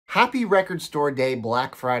Happy Record Store Day,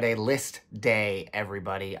 Black Friday list day,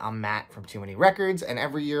 everybody. I'm Matt from Too Many Records, and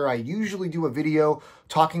every year I usually do a video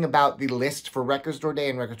talking about the list for Record Store Day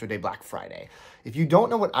and Record Store Day Black Friday. If you don't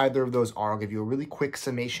know what either of those are, I'll give you a really quick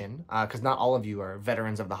summation, because not all of you are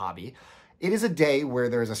veterans of the hobby. It is a day where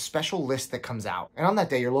there is a special list that comes out, and on that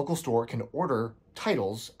day, your local store can order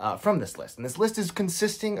titles from this list. And this list is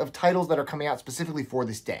consisting of titles that are coming out specifically for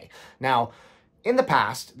this day. Now, in the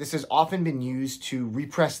past, this has often been used to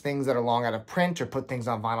repress things that are long out of print or put things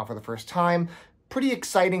on vinyl for the first time. Pretty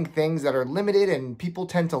exciting things that are limited, and people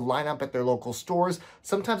tend to line up at their local stores,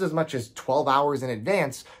 sometimes as much as 12 hours in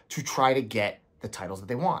advance, to try to get the titles that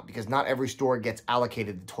they want, because not every store gets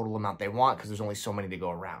allocated the total amount they want because there's only so many to go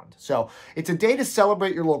around. So it's a day to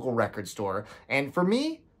celebrate your local record store, and for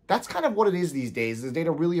me, that's kind of what it is these days. It's a day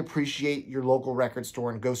to really appreciate your local record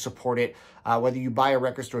store and go support it, whether you buy a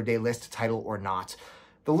Record Store Day list title or not.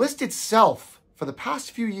 The list itself, for the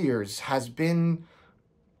past few years, has been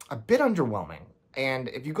a bit underwhelming. And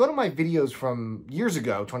if you go to my videos from years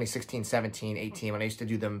ago, 2016, 17, 18, when I used to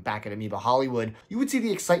do them back at Amoeba Hollywood, you would see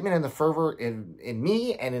the excitement and the fervor in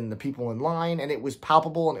me and in the people in line, and it was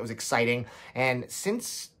palpable and it was exciting. And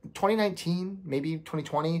since 2019, maybe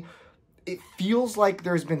 2020, it feels like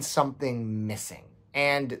there's been something missing.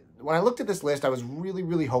 And when I looked at this list, I was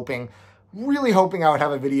really hoping I would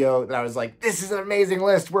have a video that I was like, this is an amazing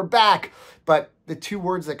list, we're back. But the two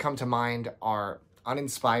words that come to mind are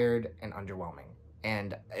uninspired and underwhelming.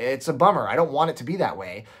 And it's a bummer. I don't want it to be that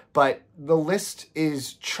way, but the list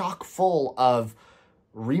is chock full of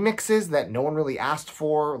remixes that no one really asked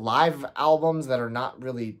for, live albums that are not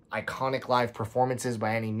really iconic live performances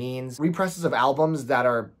by any means, represses of albums that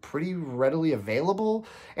are pretty readily available,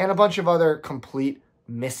 and a bunch of other complete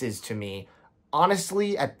misses to me.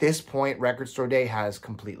 Honestly, at this point, Record Store Day has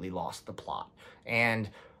completely lost the plot. And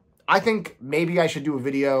I think maybe I should do a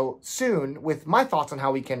video soon with my thoughts on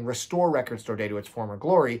how we can restore Record Store Day to its former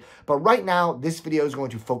glory. But right now, this video is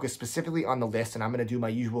going to focus specifically on the list, and I'm going to do my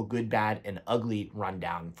usual good, bad, and ugly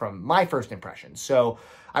rundown from my first impressions. So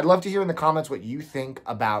I'd love to hear in the comments what you think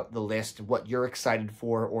about the list, what you're excited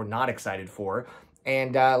for or not excited for,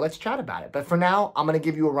 and let's chat about it. But for now, I'm going to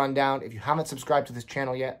give you a rundown. If you haven't subscribed to this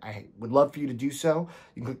channel yet, I would love for you to do so.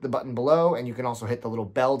 You can click the button below, and you can also hit the little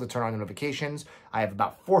bell to turn on notifications. I have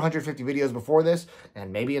about 450 videos before this,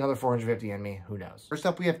 and maybe another 450 in me, who knows. First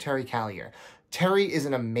up, we have Terry Callier. Terry is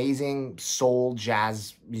an amazing soul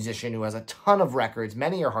jazz musician who has a ton of records.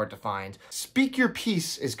 Many are hard to find. Speak Your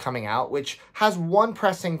Piece is coming out, which has one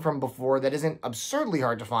pressing from before that isn't absurdly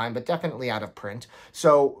hard to find, but definitely out of print.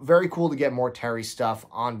 So very cool to get more Terry stuff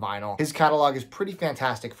on vinyl. His catalog is pretty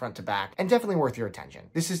fantastic front to back and definitely worth your attention.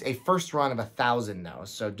 This is a first run of 1,000 though,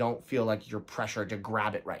 so don't feel like you're pressured to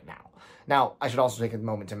grab it right now. Now, I should also take a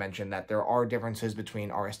moment to mention that there are differences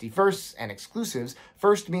between RSD firsts and exclusives.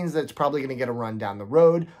 First means that it's probably going to get a run down the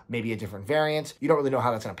road, maybe a different variant. You don't really know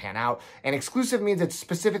how that's going to pan out. And exclusive means it's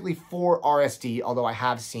specifically for RSD, although I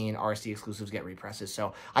have seen RSD exclusives get represses,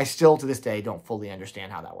 so I still, to this day, don't fully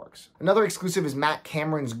understand how that works. Another exclusive is Matt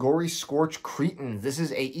Cameron's Gory Scorch Cretins. This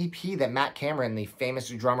is a EP that Matt Cameron, the famous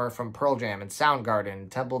drummer from Pearl Jam and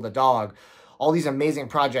Soundgarden, Temple the Dog, all these amazing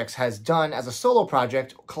projects, has done as a solo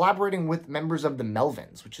project, collaborating with members of the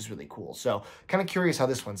Melvins, which is really cool. So kind of curious how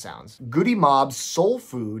this one sounds. Goody Mob's Soul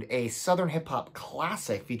Food, a Southern hip-hop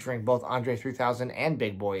classic featuring both Andre 3000 and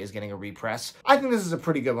Big Boy, is getting a repress. I think this is a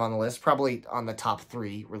pretty good one on the list, probably on the top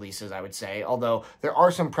 3 releases, I would say, although there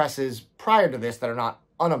are some presses prior to this that are not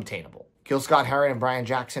unobtainable. Gil Scott-Heron and Brian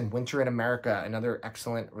Jackson, Winter in America, another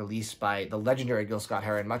excellent release by the legendary Gil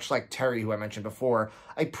Scott-Heron, much like Terry, who I mentioned before.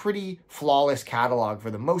 A pretty flawless catalog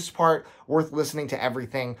for the most part, worth listening to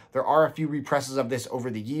everything. There are a few represses of this over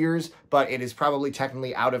the years, but it is probably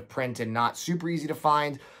technically out of print and not super easy to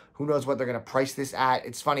find. Who knows what they're going to price this at?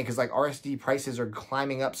 It's funny because like RSD prices are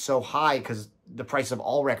climbing up so high because the price of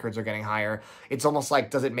all records are getting higher. It's almost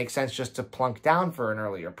like, does it make sense just to plunk down for an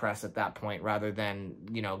earlier press at that point rather than,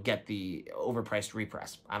 you know, get the overpriced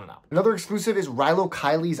repress? I don't know. Another exclusive is Rilo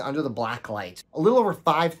Kiley's Under the Black Light. A little over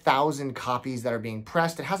 5,000 copies that are being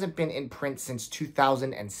pressed. It hasn't been in print since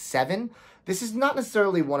 2007. This is not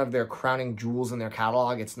necessarily one of their crowning jewels in their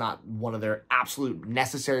catalog. It's not one of their absolute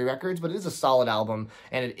necessary records, but it is a solid album,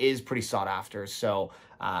 and it is pretty sought after, so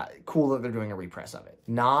cool that they're doing a repress of it.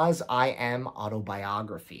 Nas I Am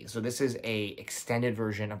Autobiography. So this is a extended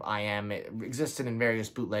version of I Am. It existed in various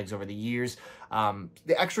bootlegs over the years.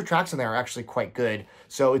 The extra tracks in there are actually quite good,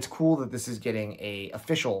 so it's cool that this is getting a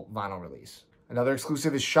official vinyl release. Another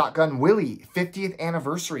exclusive is Shotgun Willie, 50th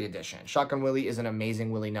Anniversary Edition. Shotgun Willie is an amazing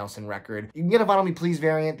Willie Nelson record. You can get a Vinyl Me Please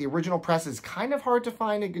variant. The original press is kind of hard to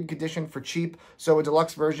find in good condition for cheap, so a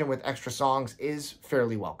deluxe version with extra songs is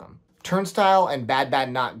fairly welcome. Turnstile and Bad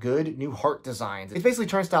Bad Not Good, new heart designs. It's basically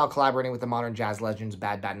Turnstile collaborating with the modern jazz legends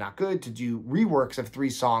Bad Bad Not Good to do reworks of 3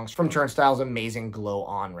 songs from Turnstile's amazing Glow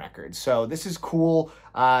On record. So this is cool.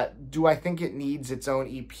 Do I think it needs its own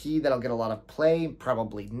EP that'll get a lot of play?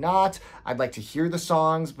 Probably not. I'd like to hear the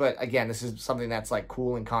songs, but again, this is something that's like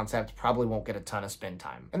cool in concept, probably won't get a ton of spin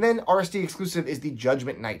time. And then RSD exclusive is the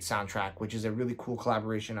Judgment Night soundtrack, which is a really cool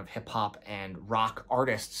collaboration of hip hop and rock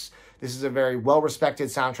artists. This is a very well-respected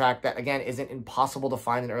soundtrack that, again, isn't impossible to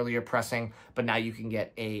find in earlier pressing, but now you can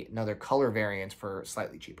get another color variant for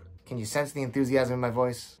slightly cheaper. Can you sense the enthusiasm in my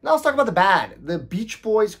voice? Now let's talk about the bad. The Beach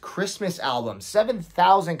Boys Christmas album,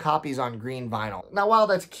 7,000 copies on green vinyl. Now, while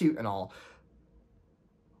that's cute and all,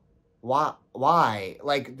 why?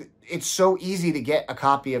 Like, it's so easy to get a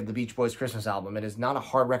copy of the Beach Boys Christmas album. It is not a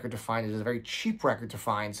hard record to find. It is a very cheap record to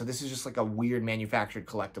find. So this is just like a weird manufactured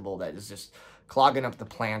collectible that is just clogging up the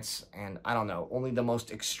plants, and I don't know, only the most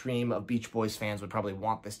extreme of Beach Boys fans would probably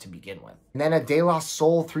want this to begin with. And then a De La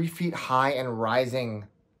Soul 3 Feet High and Rising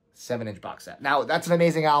 7-inch box set. Now, that's an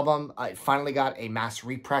amazing album. It finally got a mass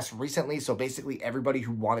repress recently, so basically everybody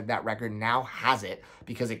who wanted that record now has it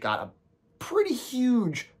because it got a pretty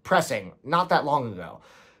huge pressing not that long ago.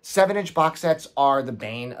 7-inch box sets are the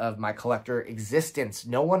bane of my collector existence.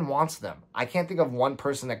 No one wants them. I can't think of one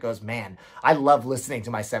person that goes, man, I love listening to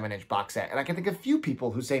my 7-inch box set. And I can think of few people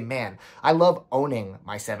who say, man, I love owning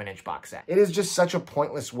my 7-inch box set. It is just such a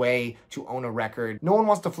pointless way to own a record. No one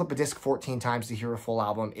wants to flip a disc 14 times to hear a full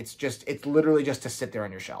album. It's literally just to sit there on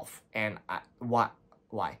your shelf. And why?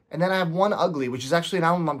 And then I have One Ugly, which is actually an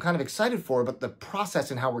album I'm kind of excited for, but the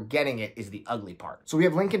process and how we're getting it is the ugly part. So we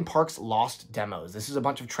have Linkin Park's Lost Demos. This is a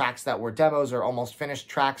bunch of tracks that were demos or almost finished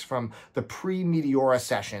tracks from the pre-Meteora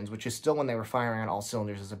sessions, which is still when they were firing on all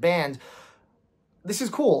cylinders as a band. This is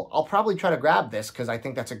cool. I'll probably try to grab this because I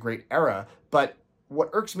think that's a great era, but what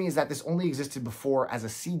irks me is that this only existed before as a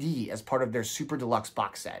CD as part of their Super Deluxe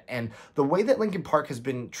box set. And the way that Linkin Park has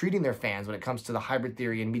been treating their fans when it comes to the Hybrid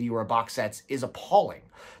Theory and Meteora box sets is appalling.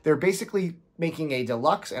 They're basically making a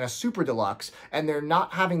deluxe and a super deluxe, and they're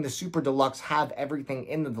not having the super deluxe have everything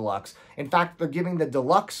in the deluxe. In fact, they're giving the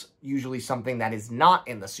deluxe usually something that is not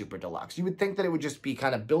in the super deluxe. You would think that it would just be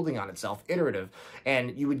kind of building on itself, iterative,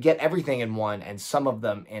 and you would get everything in one and some of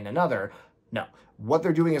them in another. No. What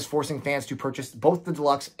they're doing is forcing fans to purchase both the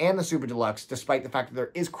deluxe and the super deluxe, despite the fact that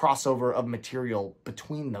there is crossover of material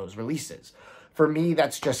between those releases. For me,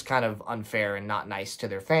 that's just kind of unfair and not nice to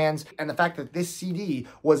their fans. And the fact that this CD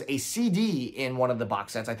was a CD in one of the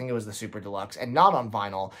box sets, I think it was the Super Deluxe, and not on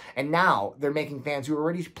vinyl, and now they're making fans who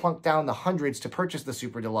already plunked down the hundreds to purchase the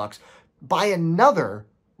Super Deluxe buy another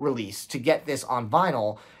release to get this on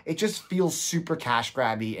vinyl. It just feels super cash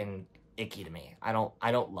grabby and icky to me. I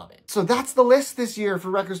don't love it. So that's the list this year for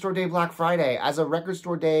Record Store Day Black Friday. As a Record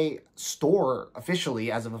Store Day store,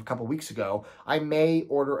 officially, as of a couple weeks ago, I may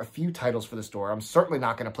order a few titles for the store. I'm certainly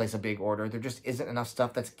not going to place a big order. There just isn't enough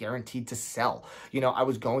stuff that's guaranteed to sell. You know, I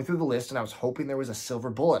was going through the list and I was hoping there was a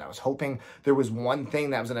silver bullet. I was hoping there was one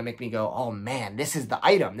thing that was going to make me go, oh man, this is the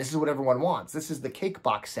item. This is what everyone wants. This is the cake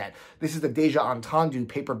box set. This is the Deja Entendu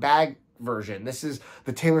paper bag version. This is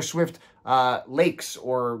the Taylor Swift Lakes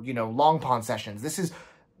or, you know, Long Pond sessions. This is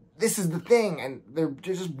the thing, and there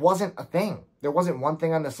just wasn't a thing. There wasn't one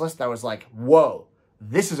thing on this list that was like, whoa,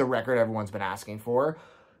 this is a record everyone's been asking for.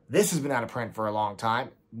 This has been out of print for a long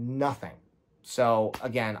time. Nothing. So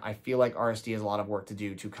again, I feel like RSD has a lot of work to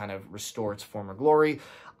do to kind of restore its former glory.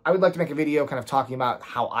 I would like to make a video kind of talking about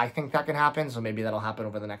how I think that can happen, so maybe that'll happen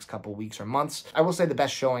over the next couple weeks or months. I will say the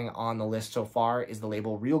best showing on the list so far is the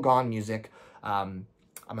label Real Gone Music.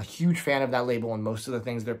 I'm a huge fan of that label and most of the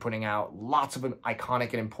things they're putting out. Lots of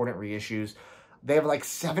iconic and important reissues. They have like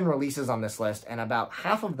 7 releases on this list, and about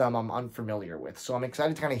half of them I'm unfamiliar with. So I'm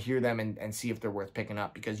excited to kind of hear them and see if they're worth picking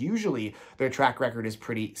up, because usually their track record is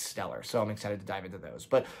pretty stellar. So I'm excited to dive into those.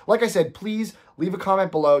 But like I said, please leave a comment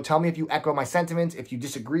below. Tell me if you echo my sentiments. If you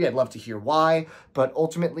disagree, I'd love to hear why. But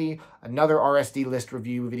ultimately, another RSD list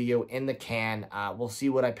review video in the can. We'll see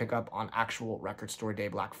what I pick up on actual Record Store Day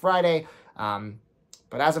Black Friday.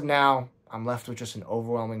 But as of now, I'm left with just an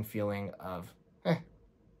overwhelming feeling of,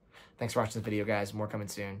 Thanks for watching this video, guys. More coming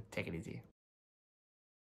soon. Take it easy.